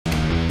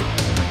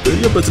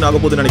பெரிய பிரச்சனை ஆக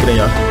போகுதுன்னு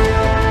நினைக்கிறேன்யா.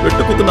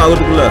 வெட்டு குத்துன்னு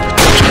ஆகிறதுக்குள்ள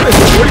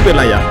ஓடி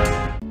போயிடலாம்யா.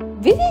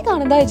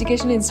 Vivekanandha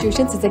Education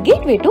Institutions is a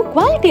gateway to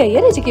quality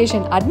higher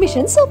education.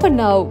 Admissions open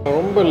now.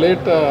 ரொம்ப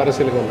லேட்டா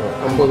அரசியலுக்கு வந்தேன்.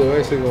 50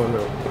 வயசுக்கு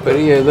வந்தேன்.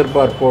 பெரிய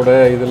எதிர்பார்ப்போட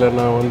இதில்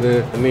நான் வந்து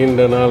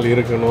நீண்ட நாள்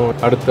இருக்கணும்,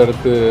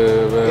 அடுத்தடுத்து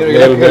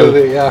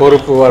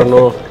பொறுப்பு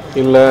வரணும்,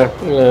 இல்லை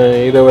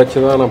இதை வச்சு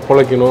தான் நான்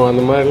பிழைக்கணும்,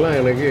 அந்த மாதிரிலாம்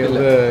எனக்கு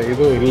எந்த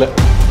இதுவும் இல்லை.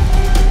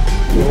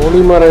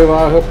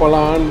 ஒளிமறைவாக பல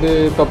ஆண்டு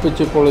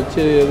தப்பிச்சு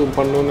பொழைச்சி எதுவும்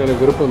பண்ணணும்னு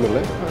எனக்கு விருப்பம்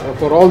இல்லை.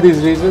 For all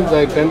these reasons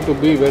I tent to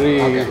be very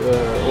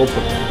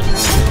open.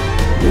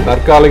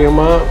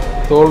 தற்காலிகமாக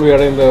தோல்வி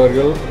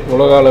அடைந்தவர்கள்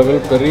உலக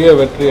அளவில் பெரிய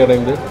வெற்றி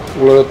அடைந்து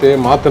உலகத்தையே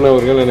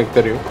மாற்றினவர்கள் எனக்கு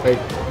தெரியும்.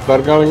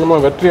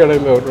 தற்காலிகமாக வெற்றி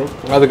அடைந்தவர்கள்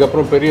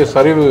அதுக்கப்புறம் பெரிய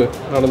சரிவு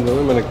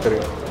நடந்ததும் எனக்கு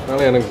தெரியும்.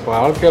 அதனால் எனக்கு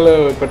வாழ்க்கையில்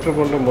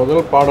பெற்றுக்கொண்ட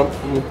முதல் பாடம்,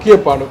 முக்கிய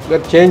பாடம்,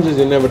 தட் சேஞ்ச்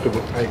இஸ்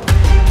இன்எவிட்டபிள்.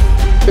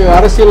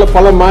 அரசியலில்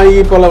பல மாயி,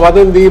 பல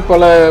வதந்தி,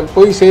 பல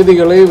பொய்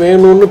செய்திகளை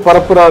வேணும்னு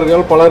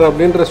பரப்புகிறார்கள் பலர்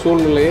அப்படின்ற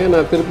சூழ்நிலையை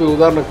நான் திருப்பி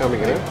உதாரணம்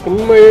காமிக்கிறேன்.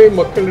 உண்மையை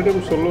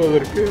மக்களிடம்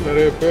சொல்லுவதற்கு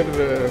நிறைய பேர்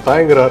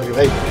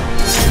தயங்குகிறார்கள்.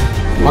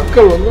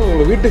 மக்கள் வந்து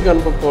உங்களை வீட்டுக்கு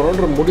அனுப்ப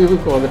போகிறோன்ற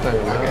முடிவுக்கு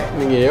வந்துட்டாங்க.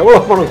 நீங்கள் எவ்வளோ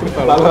பணம்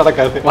கொடுத்தாலும்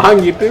நடக்காது,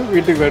 வாங்கிட்டு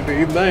வீட்டுக்கு வரட்டு.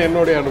 இதுதான்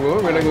என்னுடைய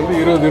அனுபவம். எனக்கு வந்து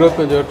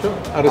 20-25 வருஷம்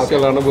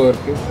அரசியல் அனுபவம்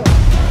இருக்குது.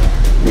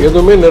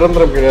 எதுவுமே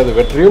நிரந்தரம் கிடையாது.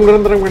 வெற்றியும்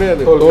நிரந்தரம்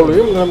கிடையாது,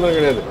 தோல்வியும் நிரந்தரம்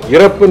கிடையாது,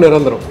 இறப்பு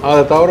நிரந்தரம்.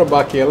 அதை தவிர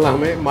பாக்கி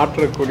எல்லாமே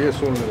மாற்றக்கூடிய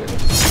சூழ்நிலை.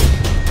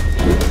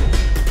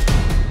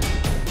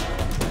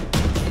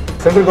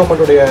 சென்ட்ரல்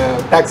கவர்மெண்ட்டுடைய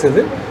டேக்ஸ்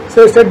இது,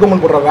 ஸ்டேட்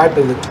கவர்மெண்ட் போடுற வேட்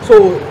இது. ஸோ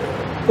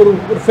ஒரு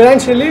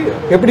ஃபினான்ஷியலி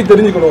எப்படி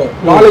தெரிஞ்சுக்கணும்,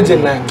 நாலேஜ்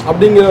என்ன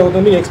அப்படிங்கிறத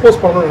வந்து நீங்கள் எக்ஸ்போஸ்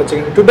பண்ணணும்னு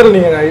நினச்சிங்க. ட்விட்டரில்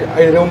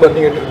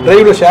நீங்கள்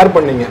டிரைவில் ஷேர்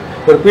பண்ணீங்க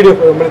ஒரு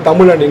பிடிஎஃப்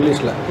தமிழ் அண்ட்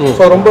இங்கிலீஷில்.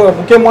 ஸோ ரொம்ப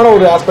முக்கியமான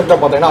ஒரு ஆஸ்பெக்டாக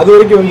பார்த்தேன். அது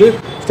வரைக்கும் வந்து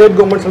ஸ்டேட்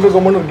கவர்மெண்ட் சென்ட்ரல்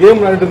கவர்மெண்ட் ஒரு கேம்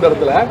விளையாட்டு இருந்த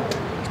இடத்துல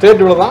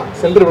ஸ்டேட் இவ்வளோ தான்,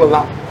 சென்ட்ரல் இவ்வளோ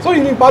தான், ஸோ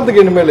நீ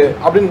பார்த்துக்க இனிமேல்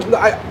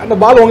அப்படின்னு அந்த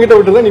பால் உங்ககிட்ட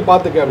விட்டு தான் நீ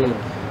பார்த்துக்க அப்படின்னு.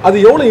 அது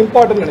எவ்வளோ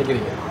இம்பார்ட்டன்ட்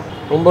நினைக்கிறீங்க?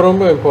 ரொம்ப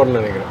ரொம்ப இம்பார்ட்டன்ட்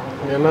நினைக்கிறேன்.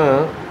 ஏன்னா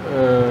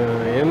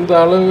எந்த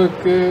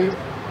அளவுக்கு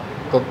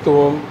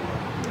தத்துவம்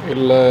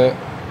இல்லை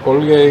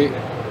கொள்கை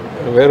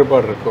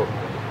வேறுபாடு இருக்கோ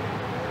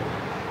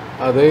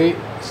அதை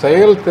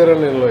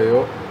செயல்திறன்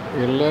இல்லையோ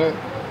இல்லை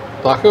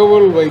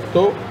தகவல்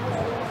வைத்தோ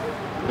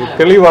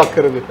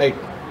தெளிவாக்குறது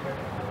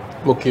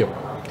முக்கியம்.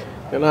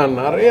 ஏன்னா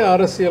நிறைய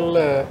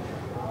அரசியலில்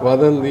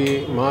வதந்தி,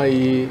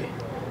 மாயி,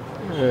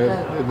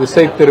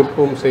 திசை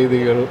திருப்பும்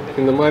செய்திகள்,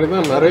 இந்த மாதிரி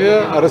தான் நிறைய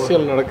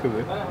அரசியல்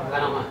நடக்குது.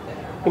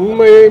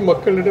 உண்மையை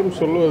மக்களிடம்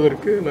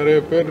சொல்லுவதற்கு நிறைய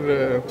பேர்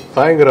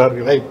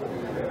தயங்குகிறார்கள்.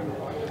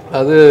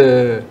 அது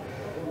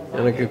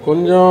எனக்கு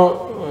கொஞ்சம்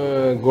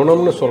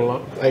குணம்னு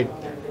சொல்லலாம்,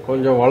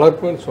 கொஞ்சம்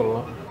வளர்ப்புன்னு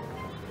சொல்லலாம்,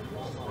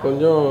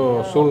 கொஞ்சம்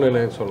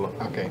சூழ்நிலைன்னு சொல்லலாம்.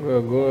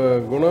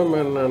 குணம்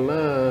என்னன்னா,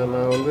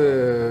 நான் வந்து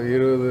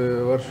 20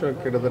 வருஷம்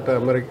கிட்டத்தட்ட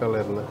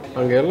அமெரிக்காவில் இருந்தேன்.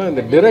 அங்கே எல்லாம்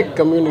இந்த டிரெக்ட்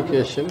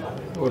கம்யூனிகேஷன்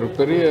ஒரு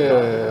பெரிய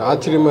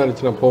ஆச்சரியமாக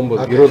இருந்துச்சு. நான்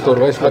போகும்போது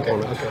 21 வயசில்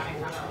போனேன்.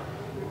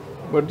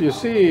 பட் யூ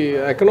சி,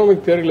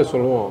 எக்கனாமிக் தியரியில்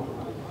சொல்லுவோம்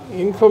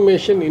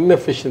இன்ஃபர்மேஷன்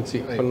இன்எஃபிஷியன்சி.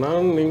 இப்போ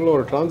நீங்களும்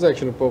ஒரு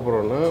டிரான்சாக்ஷனுக்கு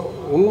போகிறோன்னா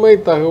உண்மை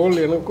தகவல்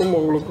எனக்கும்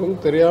உங்களுக்கும்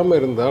தெரியாமல்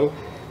இருந்தால்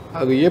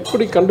அது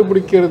எப்படி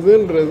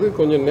கண்டுபிடிக்கிறதுன்றது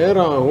கொஞ்சம்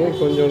நேரம் ஆகும்,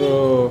 கொஞ்சம்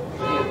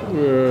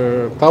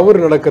தவறு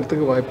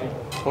நடக்கிறதுக்கு வாய்ப்பு.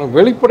 ஆனால்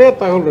வெளிப்படையாக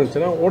தகவல்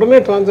இருந்துச்சுன்னா உடனே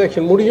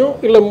டிரான்சாக்ஷன் முடியும்,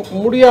 இல்லை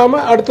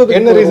முடியாமல் அடுத்தது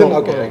என்ன ரீசன்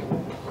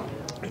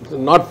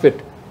நாட்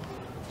ஃபிட்.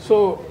 ஸோ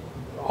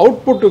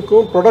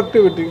அவுட்புட்டுக்கும்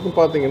ப்ரொடக்டிவிட்டிக்கும்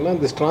பார்த்தீங்கன்னா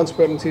this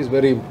transparency is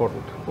very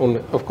important.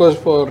 ஒன்று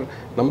அஃப்கோர்ஸ் ஃபார்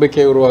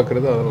நம்பிக்கையை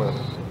உருவாக்குறது அதெல்லாம்.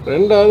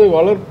 ரெண்டாவது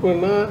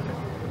வளர்ப்புன்னா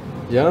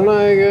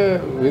ஜனநாயக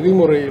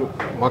விதிமுறையில்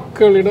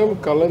மக்களிடம்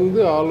கலந்து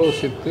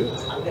ஆலோசித்து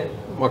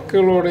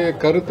மக்களுடைய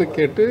கருத்து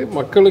கேட்டு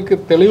மக்களுக்கு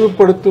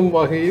தெளிவுபடுத்தும்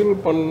வகையில்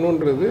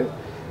பண்ணணுன்றது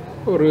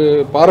ஒரு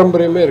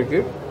பாரம்பரியமே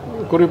இருக்குது.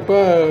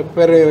 குறிப்பாக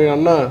பேரறிஞர்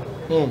அண்ணா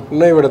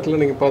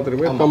நினைவிடத்தில் நீங்கள்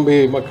பார்த்துருப்பீங்க, தம்பி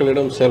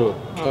மக்களிடம் செல்,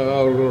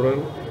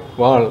 அவர்களுடன்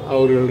வாழ்,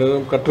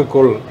 அவர்களிடம்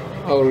கற்றுக்கொள்,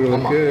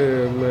 அவர்களுக்கு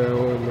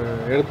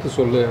எடுத்து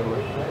சொல்லு.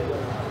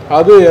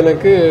 அது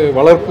எனக்கு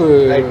வளர்ப்பு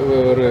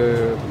ஒரு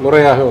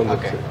முறையாக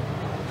வந்துச்சு.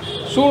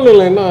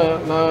 சூழ்நிலைன்னா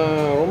நான்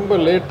ரொம்ப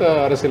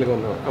லேட்டாக அரசியலுக்கு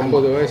வந்தேன்.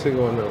 50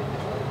 வயசுக்கு வந்தேன்.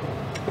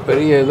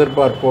 பெரிய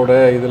எதிர்பார்ப்போட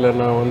இதில்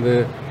நான் வந்து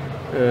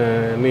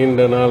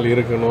நீண்ட நாள்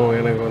இருக்கணும்,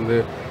 எனக்கு வந்து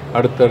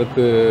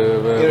அடுத்தடுத்து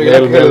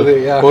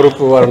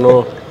பொறுப்பு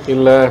வரணும்,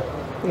 இல்லை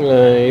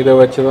இதை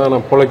வச்சு தான்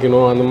நான்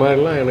பிழைக்கணும், அந்த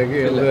மாதிரிலாம் எனக்கு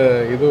எந்த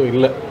இதுவும்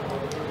இல்லை.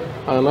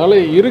 அதனால்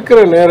இருக்கிற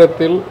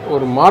நேரத்தில்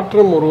ஒரு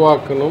மாற்றம்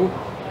உருவாக்கணும்,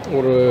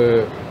 ஒரு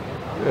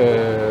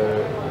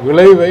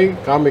விளைவை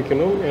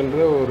காமிக்கணும் என்ற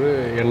ஒரு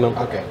எண்ணம்.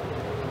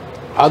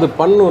 அது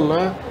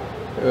பண்ணணுன்னா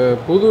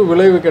புது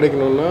விளைவு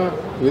கிடைக்கணும்னா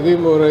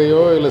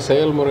விதிமுறையோ இல்லை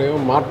செயல்முறையோ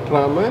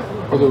மாற்றாமல்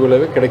புது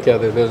விளைவு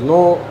கிடைக்காது. there is no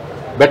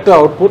better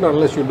output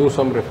unless you do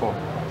some reform,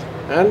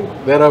 and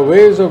there are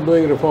ways of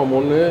doing reform.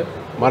 ஒன்று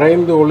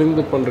மறைந்து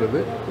ஒளிந்து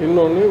பண்ணுறது,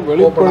 இன்னொன்று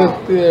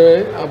வெளிப்படுத்தி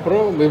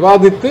அப்புறம்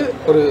விவாதித்து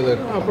ஒரு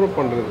அப்புறம்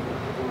பண்ணுறது.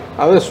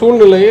 அது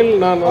சூழ்நிலையில்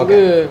நான் வந்து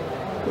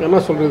என்ன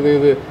சொல்கிறது,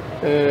 இது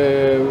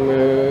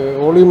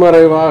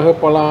ஒளிமறைவாக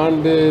பல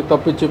ஆண்டு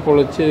தப்பிச்சு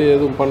பொழைச்சி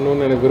எதுவும்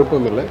பண்ணணுன்னு எனக்கு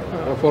விருப்பம் இல்லை.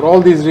 for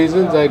all these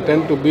reasons, I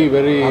tend to be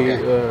very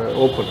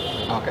open.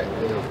 Okay.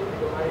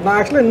 நான்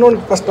ஆக்சுவலாக இன்னொன்று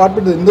ஃபஸ்ட் ஸ்டார்ட்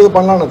பண்ணி இந்த இது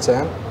பண்ணலான்னு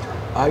வச்சேன்.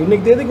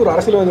 இன்றைக்கி தேதிக்கு ஒரு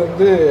அரசியல்வாதி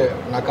வந்து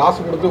நான் காசு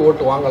கொடுத்து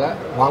ஓட்டு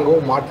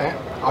வாங்கவும் மாட்டேன்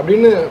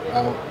அப்படின்னு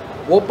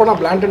ஓப்பனாக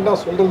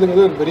பிளான்டண்டாக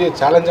சொல்கிறதுங்கிறது ஒரு பெரிய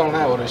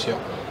சேலஞ்சான ஒரு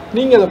விஷயம்.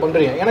 நீங்கள் அதை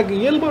பண்ணுறீங்க. எனக்கு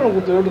இயல்பாக நான்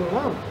கொடுத்து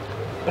வேணும்னா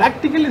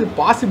ப்ராக்டிக்கல் இது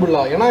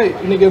பாசிபிளா? ஏன்னா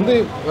இன்றைக்கி வந்து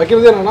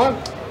வைக்கிறது என்னென்னா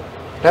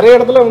நிறைய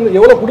இடத்துல வந்து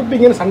எவ்வளோ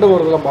கொடுப்பீங்கன்னு சண்டை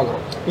வருதெல்லாம்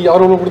பார்க்குறோம். நீங்கள்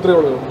அவர் எவ்வளோ கொடுத்துரு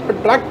எவ்வளோ.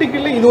 பட்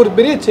ப்ராக்டிக்கலி இது ஒரு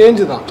பெரிய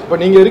சேஞ்சு தான். இப்போ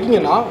நீங்கள்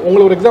இருக்கீங்கன்னா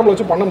உங்களை ஒரு எக்ஸாம்பிள்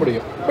வச்சு பண்ண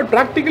முடியும். பட்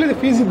ப்ராக்டிக்கலி இது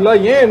ஃபீஸிபிளா?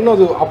 ஏன் இன்னும்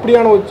அது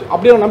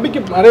அப்படியான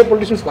நம்பிக்கை நிறைய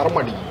பொலிட்டிஷியன்ஸ் வர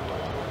மாட்டேங்குது.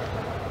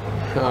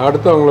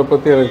 அடுத்தவங்களை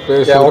பற்றி எனக்கு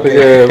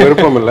பேசுறதுக்கு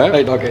விருப்பம் இல்லை.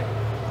 ரைட். ஓகே.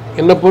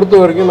 என்னை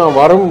பொறுத்த வரைக்கும் நான்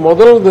வரும்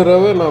முதல்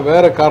தடவை நான்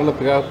வேறு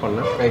காரணத்துக்காக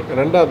பண்ணேன்.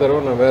 ரெண்டாவது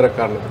தடவை நான் வேறு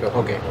காரணத்துக்காக.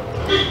 ஓகே.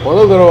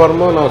 முதல் தடவை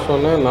வரும்போது நான்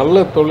சொன்னேன்,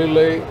 நல்ல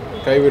தொழிலை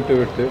கைவிட்டு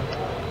விட்டு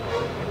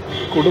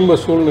குடும்ப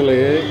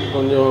சூழ்நிலையை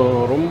கொஞ்சம்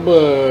ரொம்ப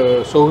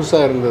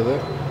சொகுசாக இருந்தது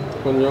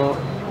கொஞ்சம்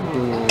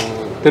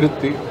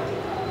திருத்தி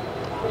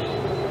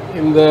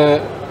இந்த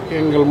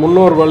எங்கள்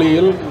முன்னோர்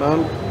வழியில்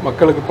நான்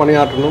மக்களுக்கு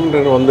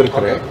பணியாற்றணும்னு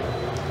வந்திருக்கிறேன்.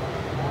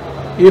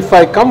 If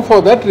I come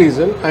for that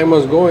reason I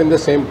must go in the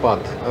same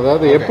பாத்.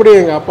 அதாவது எப்படி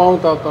எங்கள்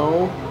அப்பாவும்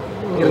தாத்தாவும்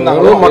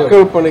இருந்தாலும்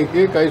மக்கள்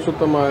பணிக்கு கை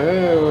சுத்தமாக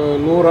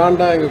 100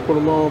 ஆண்டாக எங்கள்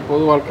குடும்பம்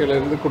பொது வாழ்க்கையில்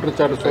இருந்து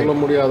குற்றச்சாட்டு சொல்ல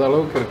முடியாத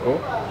அளவுக்கு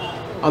இருக்கும்.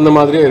 அந்த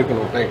மாதிரியே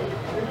இருக்கணும்.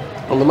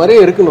 அந்த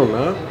மாதிரியே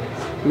இருக்கணும்னா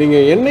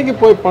நீங்கள் என்னைக்கு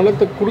போய்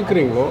பணத்தை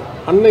கொடுக்குறீங்களோ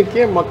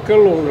அன்னைக்கே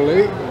மக்கள் உங்களை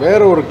வேற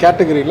ஒரு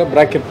கேட்டகரியில்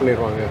ப்ராக்கெட்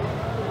பண்ணிடுவாங்க.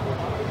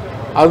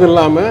 அது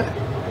இல்லாமல்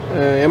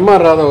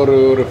எம்ஆர் ராதா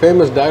ஒரு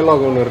ஃபேமஸ்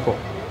டயலாக் ஒன்று இருக்கும்,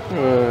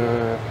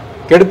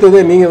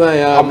 கெடுத்ததே நீங்கள் தான்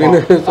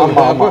அப்படின்னு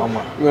சொல்லுவாங்க.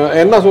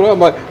 என்ன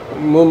சொல்லுவாங்க,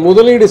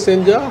 முதலீடு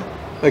செஞ்சால்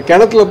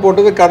கிணத்துல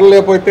போட்டது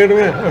கடலையே போய்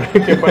தேடுவேன்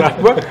அப்படின்னு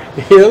கேட்பாங்க.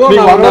 ஏதோ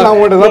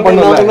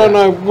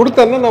நான்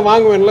கொடுத்தேன்னா நான்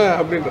வாங்குவேன்ல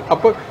அப்படின்ற.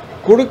 அப்போ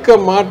கொடுக்க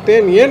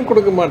மாட்டேன். ஏன்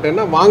கொடுக்க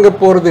மாட்டேன்னா வாங்க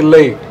போகிறது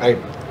இல்லை,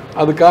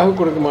 அதுக்காக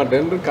கொடுக்க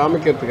மாட்டேன்னு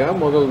காமிக்கிறதுக்காக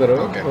முதல்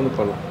தடவை வந்து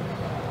பண்ணுவேன்.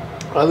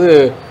 அது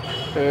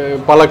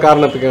பல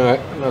காரணத்துக்காக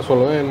நான்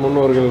சொல்லுவேன். என்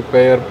முன்னோர்கள்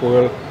பெயர்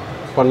புகழ்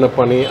பண்ண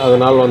பணி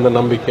அதனால் வந்த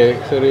நம்பிக்கை.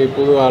 சரி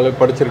புது ஆள்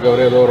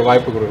படிச்சிருக்கவரே ஏதோ ஒரு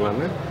வாய்ப்பு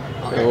கொடுக்கலான்னு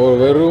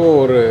வெறும்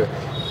ஒரு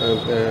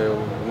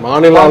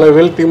மாநில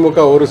அளவில் திமுக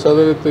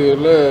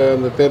 1%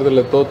 அந்த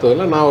தேர்தலில்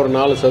தோற்றதில் நான் ஒரு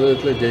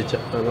 4%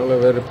 ஜெயித்தேன்.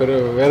 அதனால்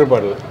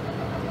வேறுபாடு இல்லை.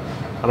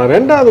 ஆனால்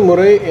ரெண்டாவது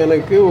முறை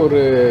எனக்கு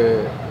ஒரு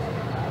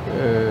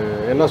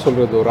என்ன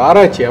சொல்கிறது, ஒரு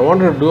ஆராய்ச்சி. I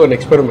want to do an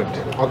experiment.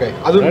 Okay,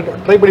 அது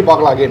ட்ரை பண்ணி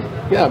பார்க்கலாம் அகைன்.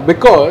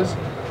 பிகாஸ்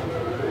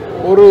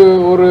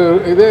ஒரு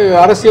இது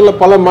அரசியலில்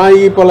பல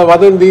மாயி, பல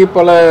வதந்தி,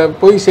 பல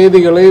பொய்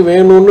செய்திகளை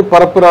வேணும்னு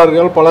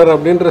பரப்புகிறார்கள் பலர்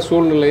அப்படின்ற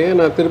சூழ்நிலையை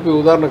நான் திருப்பி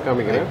உதாரணம்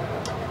காமிக்கிறேன்.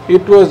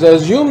 It was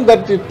assumed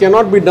that it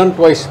cannot be done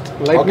twice.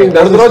 Lightning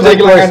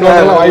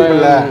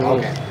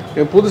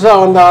புதுசா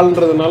வந்த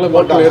ஆளுன்றதுனால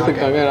மக்கள்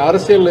ஏத்துக்கிட்டாங்க.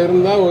 அரசியல்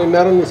இருந்தா ஒரு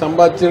நேரம் நீ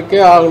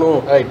சம்பாதிச்சிருக்கே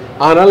ஆகணும்,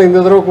 அதனால இந்த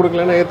தடவை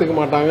கொடுக்கலன்னா ஏத்துக்க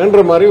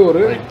மாட்டாங்கன்ற மாதிரி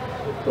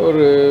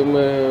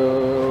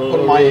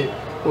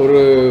ஒரு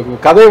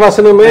கதை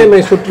வசனமே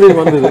என்னை சுற்றி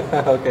வந்தது.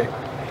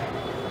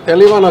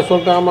 தெளிவா நான்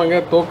சொல்லிட்டேன், ஆமாங்க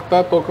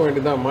தோக்க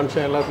வேண்டியதான்.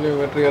 மனுஷன் எல்லாத்துலயும்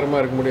வெற்றிகரமா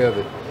இருக்க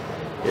முடியாது.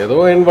 ஏதோ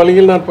என்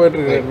வழியில் நான் போயிட்டு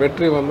இருக்கேன்.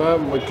 வெற்றி வந்தால்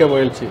மிக்க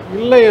மகிழ்ச்சி,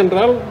 இல்லை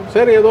என்றால்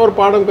சரி ஏதோ ஒரு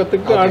பாடம்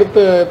கற்றுக்கிட்டு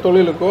அடுத்த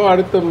தொழிலுக்கோ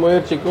அடுத்த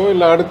முயற்சிக்கோ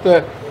இல்லை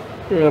அடுத்த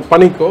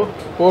பணிக்கோ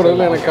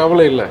போகிறதுல எனக்கு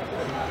கவலை இல்லை.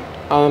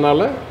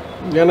 அதனால்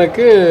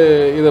எனக்கு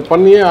இதை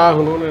பண்ணியே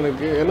ஆகணும்னு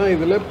எனக்கு, ஏன்னா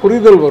இதில்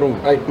புரிதல் வரும்.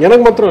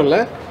 எனக்கு மாத்திரம் இல்லை,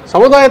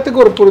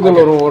 சமுதாயத்துக்கு ஒரு புரிதல்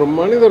வரும். ஒரு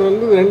மனிதர்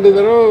வந்து 2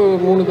 தடவை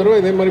 3 தடவை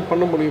இதே மாதிரி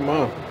பண்ண முடியுமா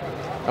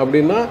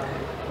அப்படின்னா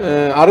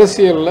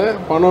அரசியலில்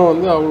பணம்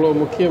வந்து அவ்வளோ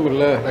முக்கியம்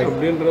இல்லை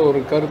அப்படின்ற ஒரு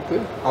கருத்து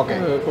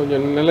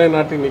கொஞ்சம்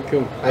நிலைநாட்டி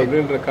நிற்கும்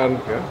அப்படின்ற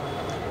காரணத்துக்கு.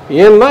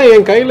 ஏன்னா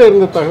என் கையில்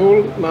இருந்த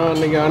தகவல், நான்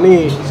அன்றைக்கி அணி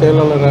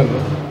செயலாளராக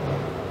இருந்தேன்,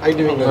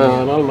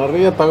 அதனால்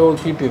நிறைய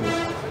தகவல் தீட்டிது.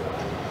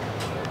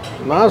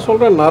 நான்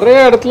சொல்கிறேன், நிறைய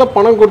இடத்துல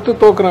பணம் கொடுத்து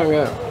தோக்குறாங்க,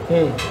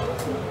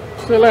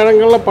 சில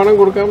இடங்களில் பணம்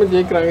கொடுக்காம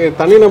ஜெயிக்கிறாங்க.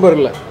 தனிநபர்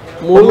இல்லை,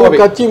 முழு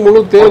கட்சி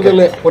முழு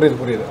தேர்தல்.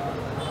 புரியுது.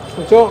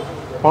 ஸோ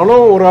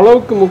பணம்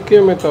ஓரளவுக்கு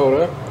முக்கியமே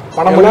தவிர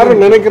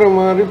எல்லாரும் நினைக்கிற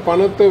மாதிரி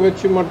பணத்தை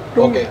வச்சு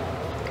மட்டும்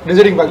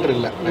டிசைடிங் ஃபேக்டர்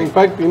இல்லை.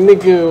 இன்ஃபேக்ட்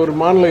இன்னைக்கு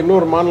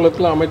இன்னொரு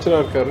மாநிலத்தில்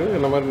அமைச்சராக இருக்காரு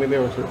என்ன மாதிரி நிதி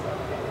அமைச்சர்.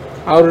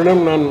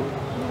 அவரிடம் நான்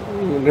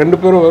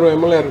 2 பேரும் வெறும்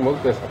எம்எல்ஏ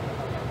இருக்கும்போது பேசுகிறேன்.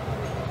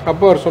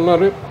 அப்போ அவர்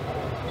சொன்னார்,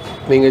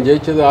 நீங்கள்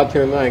ஜெயிச்சது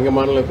ஆச்சரியம் தான், எங்கள்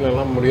மாநிலத்தில்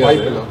எல்லாம்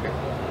முடியாது. ஓகே,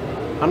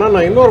 ஆனால்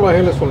நான் இன்னொரு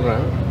வகையில்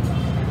சொல்கிறேன்,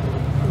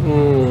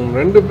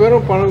 2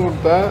 பேரும் பணம்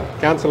கொடுத்தா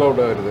கேன்சல்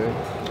அவுட் ஆகிடுது.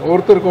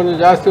 ஒருத்தர்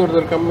கொஞ்சம் ஜாஸ்தி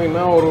ஒருத்தர்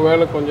கம்மின்னா ஒரு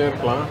வேலை கொஞ்சம்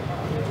இருக்கலாம்,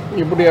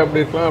 இப்படி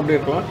அப்படி இருக்கலாம் அப்படி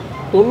இருக்கலாம்.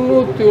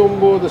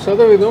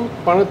 99%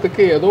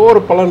 பணத்துக்கு ஏதோ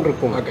ஒரு பலன்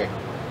இருக்கும். ஓகே,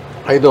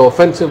 இது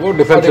ஒஃபென்சிவோ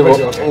டிஃபென்சிவோ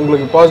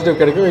உங்களுக்கு பாசிட்டிவ்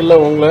கிடைக்கும், இல்லை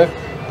உங்களை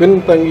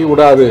பின்தங்கி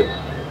விடாது.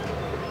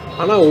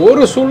 ஆனால்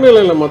ஒரு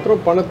சூழ்நிலையில்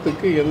மாத்திரம்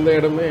பணத்துக்கு எந்த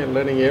இடமே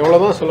இல்லை. நீங்கள் எவ்வளோ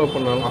தான் செலவு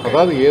பண்ணாலும்,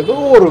 அதாவது ஏதோ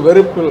ஒரு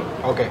வெறுப்பில்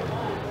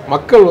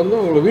மக்கள் வந்து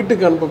உங்களை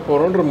வீட்டுக்கு அனுப்ப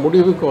போகிறோன்ற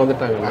முடிவுக்கு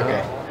வந்துட்டாங்கன்னா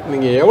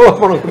நீங்கள் எவ்வளோ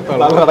பணம்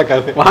கொடுத்தாலும்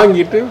நடக்காது,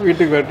 வாங்கிட்டு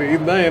வீட்டுக்கு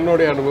இதுதான்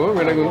என்னுடைய அனுபவம்.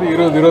 எனக்கு வந்து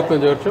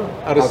 20-25 வருஷம்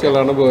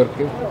அரசியல் அனுபவம்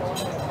இருக்குது.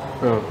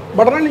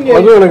 பட் ஆனால் நீங்கள்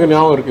அதுவும் எனக்கு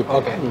ஞாபகம் இருக்குது.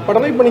 ஓகே, பட்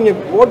ஆனால் இப்போ நீங்கள்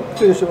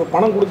ஓட்டு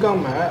பணம்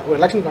கொடுக்காம ஒரு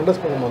எலெக்ஷன்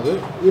கண்டஸ்ட் பண்ணும்போது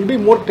வில் பி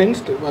மோர்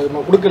டென்ஸ்டு.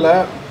 நம்ம கொடுக்கல,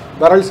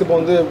 வேற இப்போ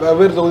வந்து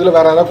வெவ்வேறு தொகுதியில்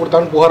வேறு யாராவது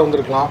கொடுத்தாலும் புகார்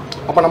வந்திருக்கலாம்.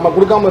 அப்போ நம்ம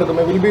கொடுக்காம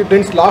இருக்குமே, will be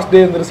tense last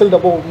day இந்த ரிசல்ட்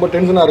அப்போ ரொம்ப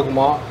டென்ஷனாக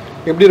இருக்குமா?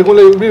 எப்படி இருக்கும்?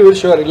 இல்லை எப்படி வெரி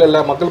ஷுவர்?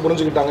 இல்லை மக்கள்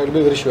புரிஞ்சுக்கிட்டாங்க,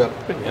 எப்படி வெரி ஷுவர்?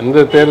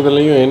 எந்த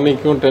தேர்தலையும்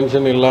என்றைக்கும்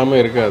டென்ஷன்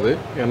இல்லாமல் இருக்காது.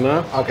 ஏன்னா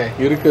ஓகே,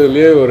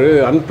 இருக்கிறதுலே ஒரு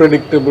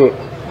அன்பிரடிக்டபிள்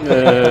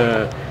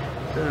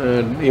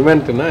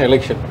இவெண்ட்னா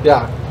எலெக்ஷன்.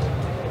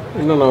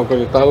 இன்னும் நான்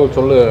கொஞ்சம் தகவல்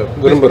சொல்ல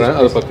விரும்புகிறேன்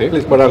அதை பற்றி.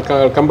 But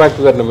come back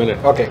to that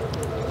minute. Okay,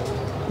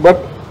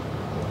 but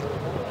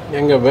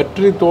எங்கள்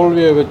வெற்றி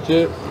தோல்வியை வச்சு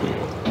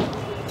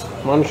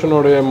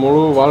மனுஷனுடைய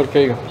முழு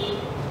வாழ்க்கை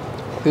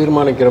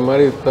தீர்மானிக்கிற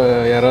மாதிரி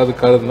யாராவது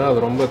கருதுனா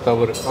அது ரொம்ப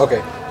தவறு. ஓகே,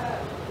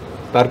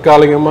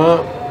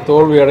 தற்காலிகமாக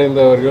தோல்வி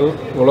அடைந்தவர்கள்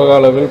உலக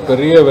அளவில்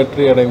பெரிய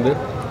வெற்றி அடைந்து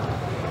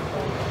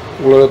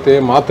உலகத்தையே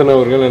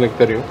மாற்றினவர்கள்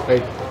எனக்கு தெரியும்.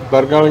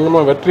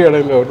 தற்காலிகமாக வெற்றி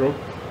அடைந்தவர்கள்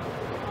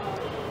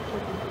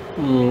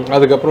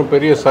அதுக்கப்புறம்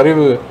பெரிய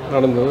சரிவு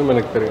நடந்ததும்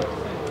எனக்கு தெரியும்.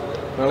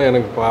 அதனால்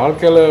எனக்கு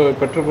வாழ்க்கையில்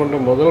பெற்றுக்கொண்ட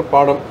முதல்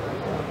பாடம்,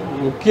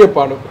 முக்கிய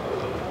பாடம்,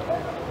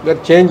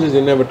 தட் சேஞ்ச் இஸ்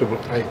இன்எவிட்டபிள்.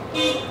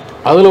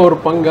 அதில் ஒரு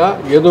பங்காக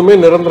எதுவுமே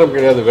நிரந்தரம்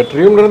கிடையாது.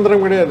 வெற்றியும்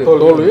நிரந்தரம் கிடையாது,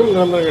 தோல்வியும்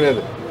நிரந்தரம்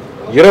கிடையாது,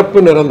 இறப்பு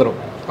நிரந்தரம்.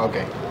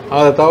 ஓகே,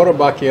 அதை தவிர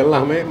பாக்கி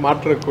எல்லாமே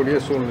மாற்றக்கூடிய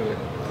சூழ்நிலை.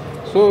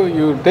 So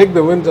you take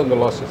the wins and the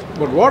losses.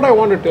 But what I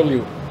want to tell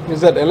you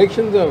is that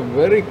elections are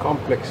very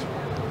complex.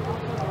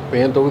 இப்போ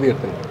என் தொகுதி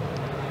எடுத்துங்க,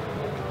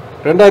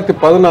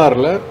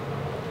 2016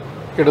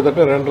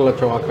 கிட்டத்தட்ட 2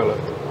 லட்சம்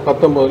வாக்காளர்,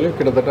 19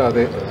 கிட்டத்தட்ட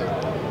அதே,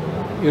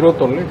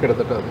 21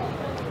 கிட்டத்தட்ட அதே.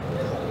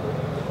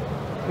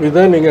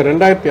 இதை நீங்கள்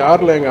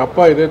 2006 எங்கள்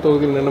அப்பா இதே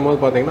தொகுதியில் நின்னும்போது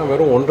பார்த்தீங்கன்னா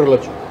வெறும் 1.5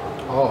 லட்சம்.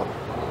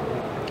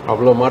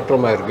 அவ்வளோ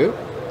மாற்றமாக இருக்குது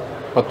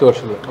 10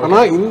 வருஷத்தில்.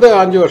 ஆனால் இந்த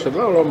 5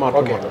 வருஷத்தில் அவ்வளோ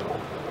மாற்றம்.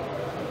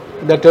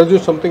 That tells you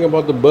something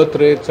about the birth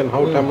rates and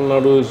how Tamil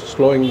Nadu is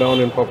slowing down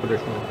in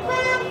population.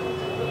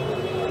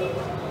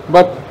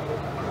 But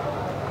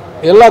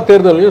எல்லா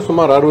தேர்தலையும்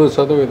சுமார்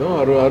 60%,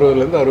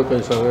 60லேருந்து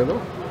 65%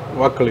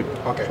 வாக்களிப்பு.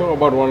 So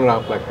about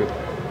 1.5 lakh people.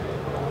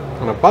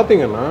 ஆனால்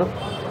பார்த்தீங்கன்னா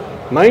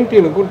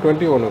 19க்கும்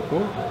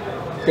 21க்கும்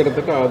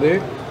கிட்டத்தட்ட அதே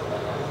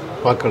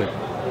வாக்களிப்பு.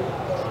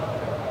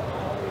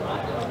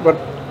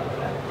 But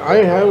I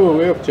have a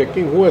way of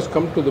checking who has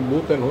come to the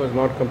booth and who has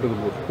not come to the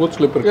booth. Booth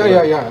slip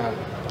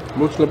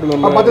booth slip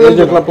நம்ம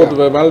ஏஜென்ட்லாம்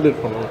போட்டு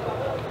வேலிடேட் பண்ணுவோம்.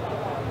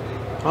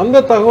 அந்த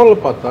தகவலை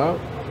பார்த்தா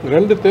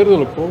 2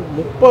 தேர்தலுக்கும்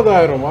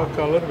 30,000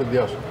 வாக்காளர்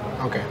வித்தியாசம்.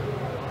 ஓகே,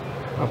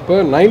 அப்போ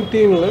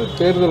 19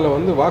 தேர்தலில்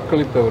வந்து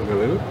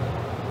வாக்களித்தவர்களில்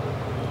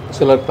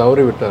சிலர்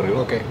தவறி விட்டார்கள்.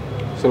 ஓகே,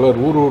 சிலர்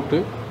ஊர் விட்டு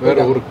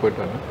வேறு ஊருக்கு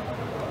போயிட்டாங்க.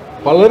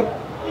 பலர்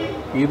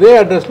இதே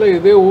அட்ரஸில்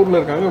இதே ஊரில்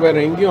இருக்காங்க,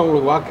 வேறு எங்கேயும்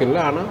அவங்களுக்கு வாக்கு இல்லை,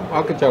 ஆனால்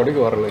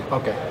வாக்குச்சாவடிக்கு வரலை.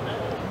 ஓகே,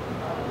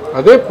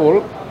 அதே போல்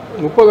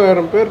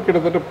 30,000 பேர்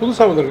கிட்டத்தட்ட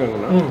புதுசாக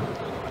வந்திருக்காங்கன்னா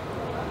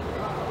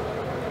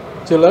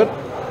சிலர்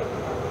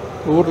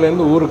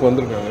ஊர்லேருந்து ஊருக்கு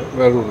வந்திருக்காங்க,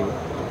 வேறு ஊரில்.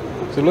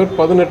 சிலர்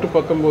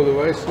 18-19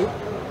 வயசு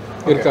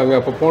இருக்காங்க,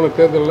 அப்போ போன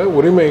தேர்தலில்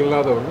உரிமை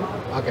இல்லாதவங்க.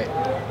 ஓகே,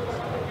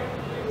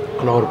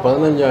 ஆனால் ஒரு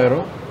 15,000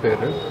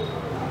 பேர்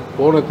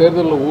போன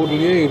தேர்தலில்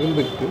ஊர்லேயே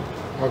இருந்துக்கிட்டு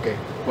ஓகே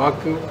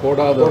வாக்கு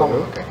போடாதவங்க.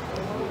 ஓகே,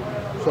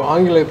 ஸோ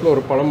ஆங்கிலத்தில்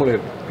ஒரு பழமொழி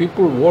இருக்குது,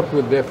 people vote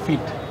with their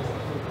feet.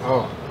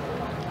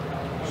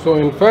 So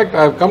in fact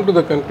I have come to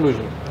the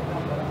conclusion.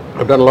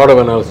 I've done a lot of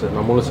analysis.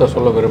 நான் முழுசாக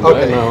சொல்ல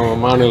விரும்பல.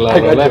 நான் மாநில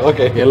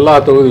எல்லா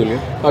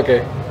தொகுதியிலையும் okay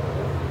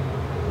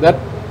that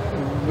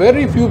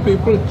very few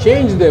people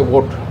change their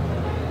vote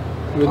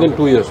within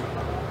 2 years.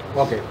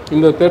 Okay,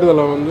 இந்த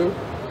தேர்தலில் வந்து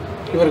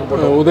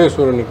இவருக்கு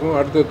உதயசூரனுக்கும்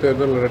அடுத்த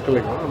தேர்தல்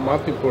ரெட்டலைக்கும்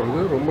மாற்றி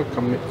போடுறது ரொம்ப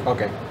கம்மி.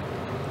 ஓகே,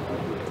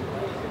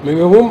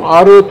 மிகவும்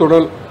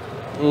ஆர்வத்துடன்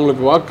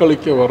உங்களுக்கு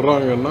வாக்களிக்க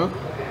வர்றாங்கன்னா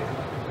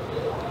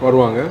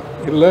வருவாங்க,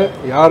 இல்லை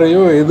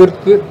யாரையும்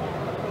எதிர்த்து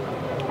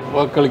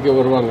வாக்களிக்க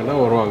வருவாங்கன்னா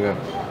வருவாங்க,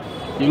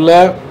 இல்லை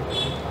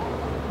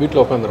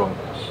வீட்டில் உட்காந்துருவாங்க.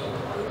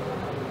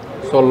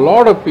 So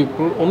lot of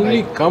people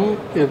only come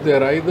if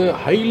there Hyder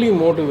highly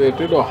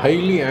motivated R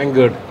highly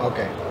angered.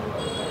 Okay,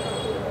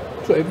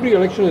 so every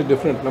election is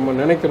different. நம்ம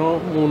நினைக்கிறோம்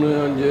 3,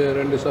 5,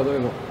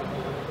 2%.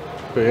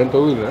 இப்போ என்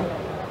தொகுதியில்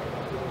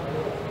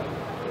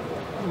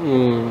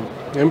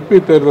எம்பி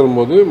தேர்தல்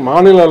போது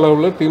மாநில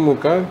அளவில்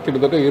திமுக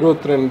கிட்டத்தட்ட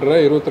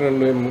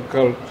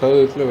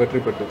 22.5% வெற்றி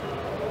பெற்றது.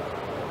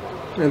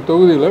 என்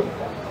தொகுதியில்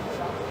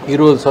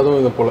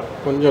 20% போல்,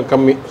 கொஞ்சம்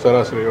கம்மி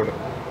சராசரியோட.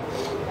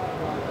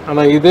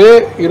 ஆனால் இதே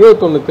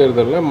 21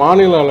 தேர்தலில்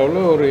மாநில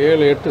அளவில் ஒரு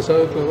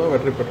 7-8% தான்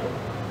வெற்றி பெற்றோம்.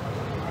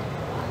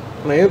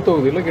 ஆனால் என்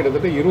தொகுதியில்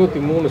கிட்டத்தட்ட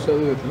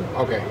 23%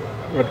 ஓகே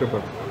வெற்றி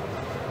பெற்றோம்.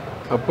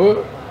 அப்போ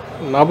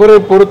நபரை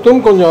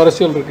பொறுத்தும் கொஞ்சம்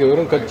அரசியல் இருக்குது,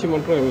 வெறும் கட்சி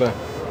மட்டும் இல்லை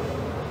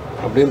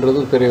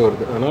அப்படின்றதும் தெரிய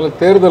வருது. அதனால்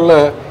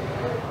தேர்தலில்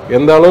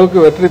எந்த அளவுக்கு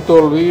வெற்றி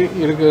தோல்வி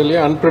இருக்கிறதுலையே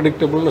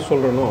அன்பிரடிக்டபிள்னு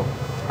சொல்கிறனோ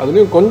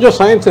அதுலேயும் கொஞ்சம்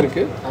சயின்ஸ்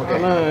இருக்குது.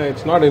 ஆனால்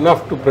it's not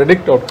enough to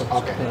predict out.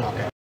 Okay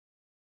okay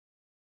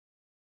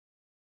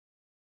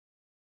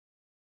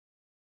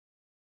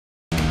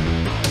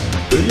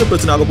பெரிய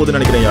பிரச்சனை ஆக போகுதுன்னு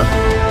நினைக்கிறேன்.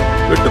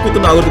 வெட்டு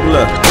குத்துன்னு ஆகிறதுக்குள்ள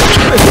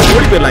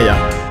ஓடி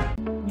போயிடலாம்.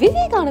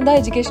 Vivekanandha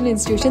Education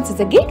Institutions is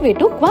a gateway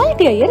to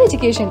quality higher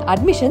education.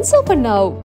 Admissions open now.